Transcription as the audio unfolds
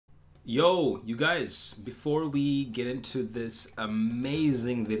Yo, you guys, before we get into this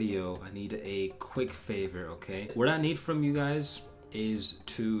amazing video, I need a quick favor, okay? What I need from you guys is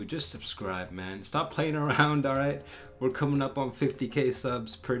to just subscribe, man. Stop playing around, all right? We're coming up on 50K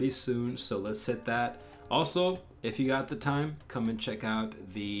subs pretty soon, so let's hit that. Also, if you got the time, come and check out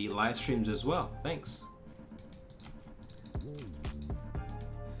the live streams as well. Thanks.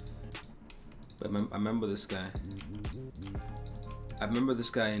 But I remember this guy. I remember this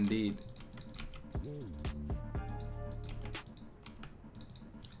guy indeed.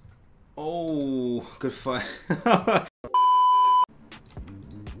 Oh, good fight.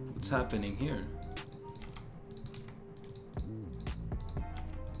 What's happening here?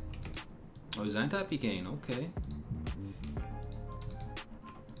 Oh, he's anti-Pking, okay.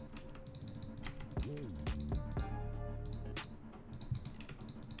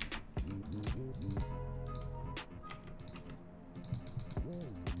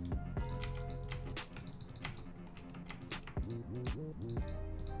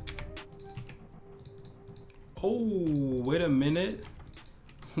 Oh, wait a minute.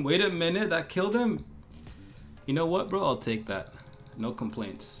 Wait a minute, that killed him? You know what, bro? I'll take that. No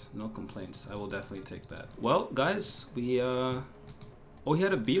complaints. No complaints. I will definitely take that. Well, guys, we, oh, he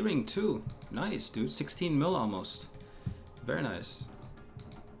had a B ring too. Nice, dude. 16 mil almost. Very nice.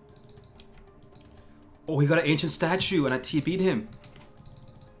 Oh, he got an ancient statue and I TB'd him.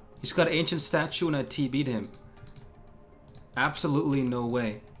 He's got an ancient statue and I TB'd him. Absolutely no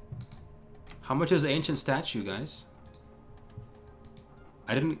way. How much is the ancient statue, guys?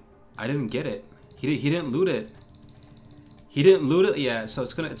 I didn't get it. He didn't loot it. He didn't loot it yet, so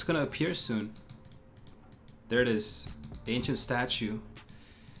it's gonna appear soon. There it is. Ancient statue.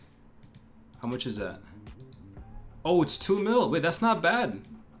 How much is that? Oh, it's 2 mil. Wait, that's not bad.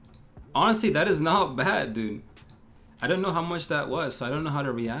 Honestly, that is not bad, dude. I don't know how much that was, so I don't know how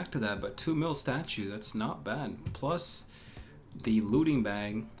to react to that, but 2 mil statue, that's not bad. Plus the looting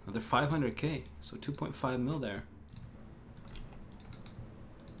bag, another 500K, so 2.5 mil there.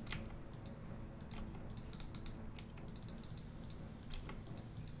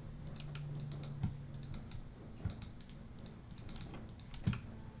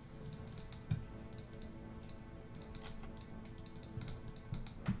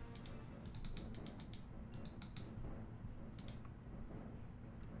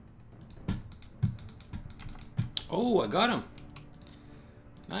 Oh, I got him.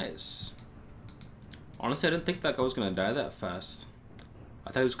 Nice. Honestly, I didn't think that guy was gonna die that fast.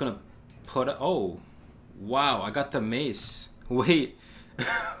 I thought he was gonna put a, oh, wow, I got the mace. Wait.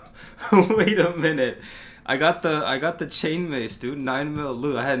 Wait a minute. I got the chain mace, dude. 9 mil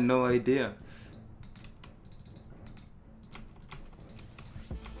loot. I had no idea.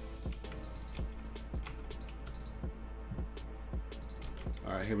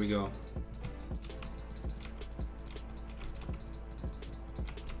 Alright, here we go.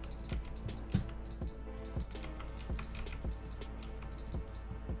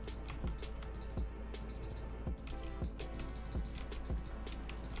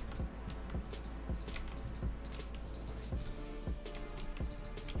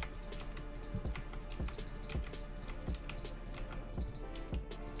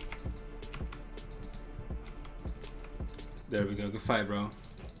 There we go, good fight, bro.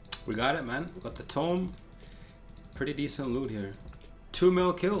 We got it, man. We got the tome. Pretty decent loot here. 2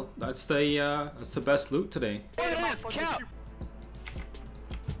 mil kill. That's the best loot today.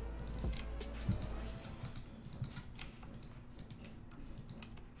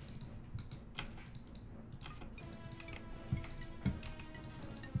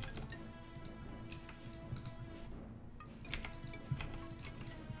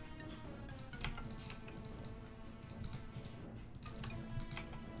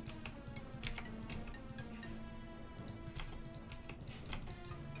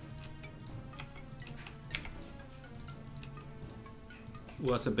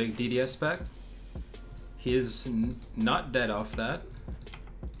 Well, that's a big DDS spec. He is not dead off that.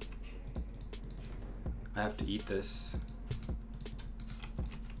 I have to eat this.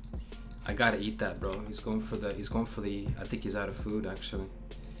 I gotta eat that, bro. He's going for the, I think he's out of food, actually.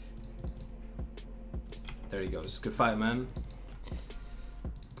 There he goes. Good fight, man.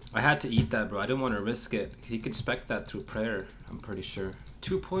 I had to eat that, bro. I didn't want to risk it. He could spec that through prayer, I'm pretty sure.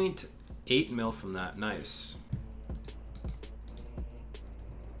 2.8 mil from that. Nice.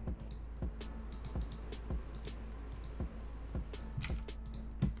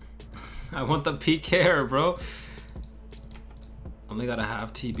 I want the PK, bro. Only got a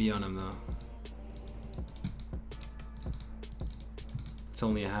half TB on him though. It's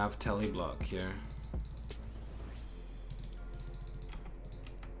only a half. I have telly block here.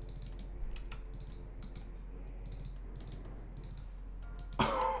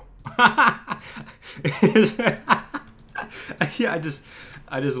 Yeah, I just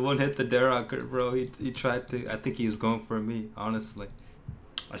one hit the Derocker, bro. He tried to. I think he was going for me, honestly.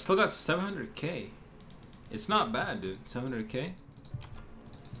 I still got 700k. It's not bad, dude. 700k.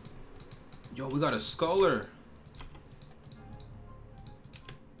 Yo, we got a scholar.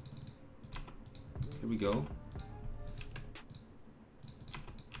 Here we go.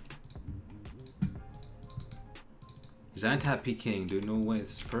 He's anti Pking, dude. No way.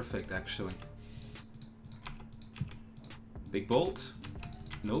 This is perfect, actually. Big bolt.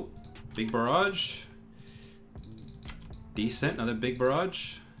 Nope. Big barrage. Decent. Another big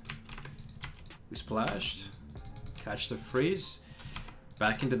barrage. We splashed. Catch the freeze.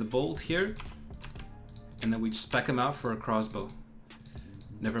 Back into the bolt here. And then we spec him out for a crossbow.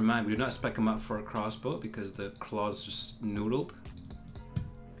 Never mind. We do not spec him out for a crossbow because the claws just noodled.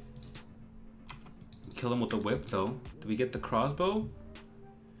 Kill him with the whip though. Do we get the crossbow?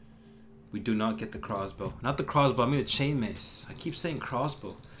 We do not get the crossbow. Not the crossbow, I mean the chain mace. I keep saying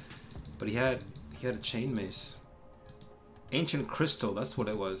crossbow. But he had a chain mace. Ancient crystal, that's what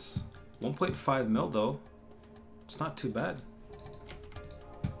it was. 1.5 mil though. It's not too bad.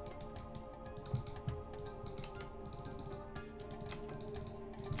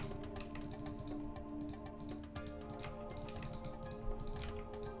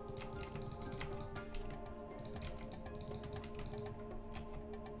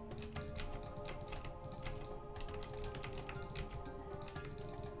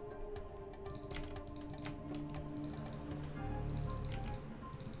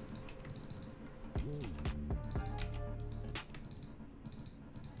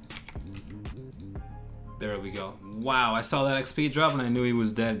 There we go. Wow, I saw that XP drop and I knew he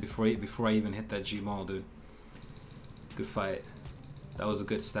was dead before I even hit that G-Maul, dude. Good fight. That was a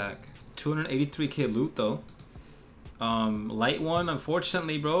good stack. 283k loot though. Light one,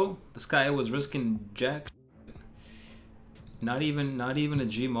 unfortunately, bro. This guy was risking jack. Not even a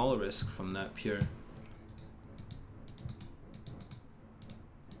G-Maul risk from that pure.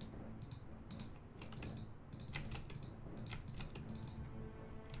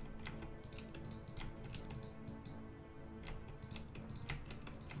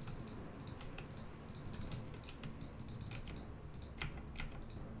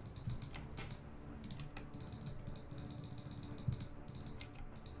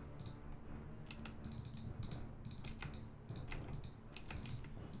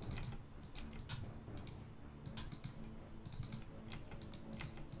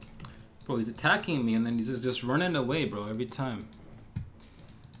 Bro, he's attacking me and then he's just running away, bro, every time.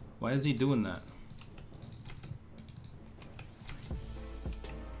 Why is he doing that?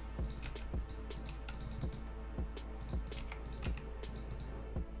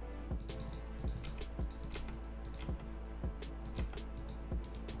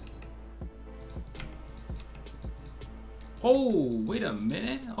 Oh, wait a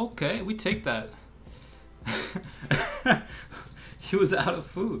minute. Okay, we take that. He was out of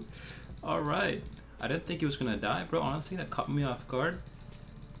food. Alright. I didn't think he was gonna die, bro. Honestly, that caught me off guard.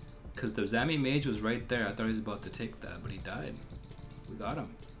 Because the Zami Mage was right there. I thought he was about to take that, but he died. We got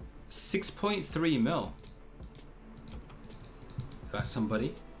him. 6.3 mil. We got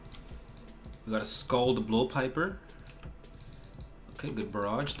somebody. We got a Scald Blowpiper. Okay, good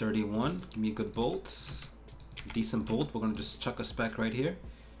barrage. 31. Give me a good bolt. Decent bolt. We're gonna just chuck a spec right here.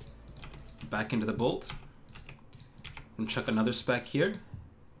 Back into the bolt. And chuck another spec here.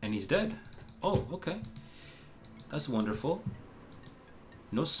 And he's dead. Oh, okay. That's wonderful.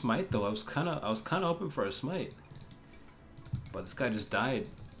 No smite though. I was kinda hoping for a smite. But this guy just died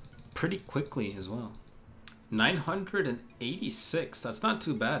pretty quickly as well. 986. That's not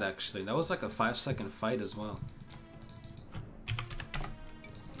too bad actually. That was like a 5-second fight as well.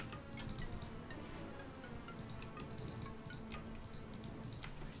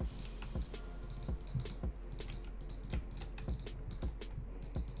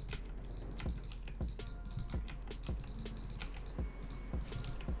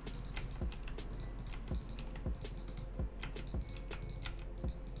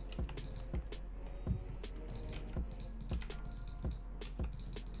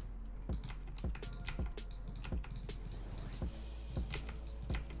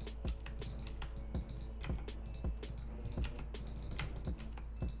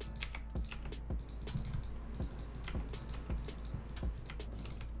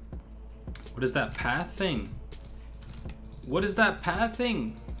 What is that path thing? What is that path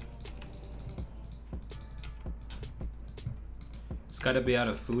thing? It's gotta be out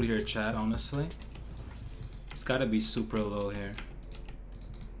of food here, chat, honestly. It's gotta be super low here.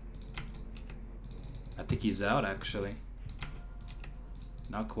 I think he's out, actually.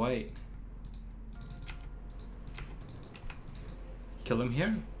 Not quite. Kill him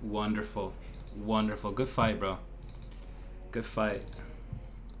here? Wonderful. Wonderful. Good fight, bro. Good fight.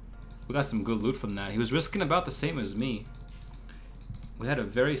 We got some good loot from that. He was risking about the same as me. We had a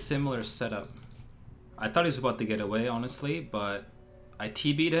very similar setup. I thought he was about to get away, honestly, but I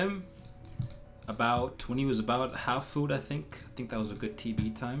TB'd him about when he was about half food, I think. I think that was a good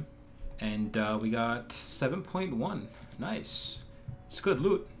TB time. And we got 7.1. Nice. It's good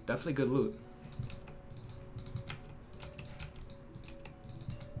loot. Definitely good loot.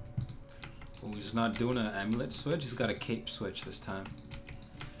 Oh, he's not doing an amulet switch. He's got a cape switch this time.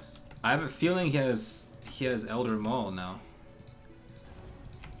 I have a feeling he has Elder Maul now.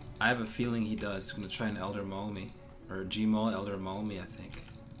 I have a feeling he does. He's gonna try and Elder Maul me. Or G-Maul, Elder Maul me, I think.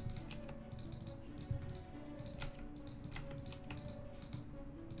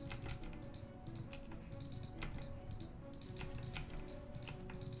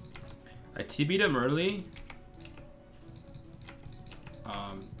 I TB'd him early.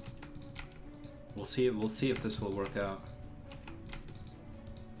 We'll see if this will work out.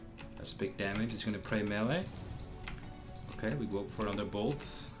 That's big damage. He's gonna pray melee. Okay, we go for another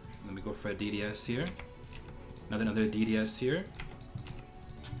bolt. Then we go for a DDS here. Another DDS here.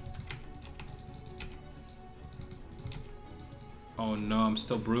 Oh no, I'm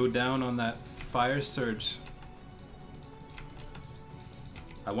still brewed down on that fire surge.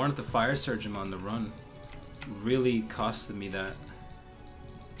 I wanted to fire surge him on the run. Really costed me that.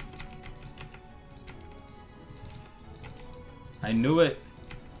 I knew it.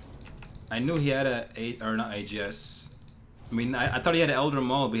 I knew he had or not AGS. I mean, I thought he had an Elder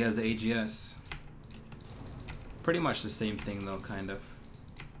Maul, but he has the AGS. Pretty much the same thing though, kind of.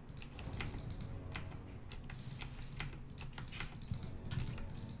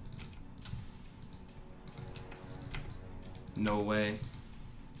 No way.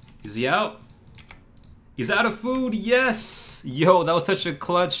 Is he out? He's out of food, yes! Yo, that was such a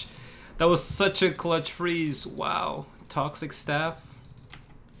clutch. That was such a clutch freeze, wow. Toxic staff.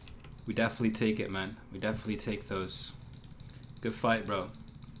 We definitely take it, man. We definitely take those. Good fight, bro.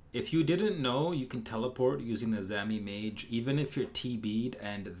 If you didn't know, you can teleport using the Zami Mage, even if you're TB'd,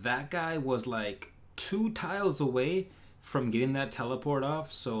 and that guy was like 2 tiles away from getting that teleport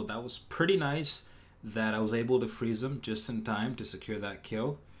off, so that was pretty nice that I was able to freeze him just in time to secure that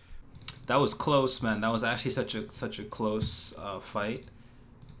kill. That was close, man. That was actually such a close fight.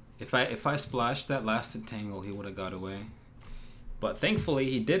 If I splashed that last entangle, he would have got away. But thankfully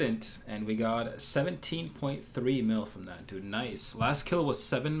he didn't, and we got 17.3 mil from that dude. Nice. Last kill was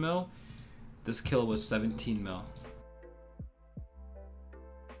 7 mil. This kill was 17 mil.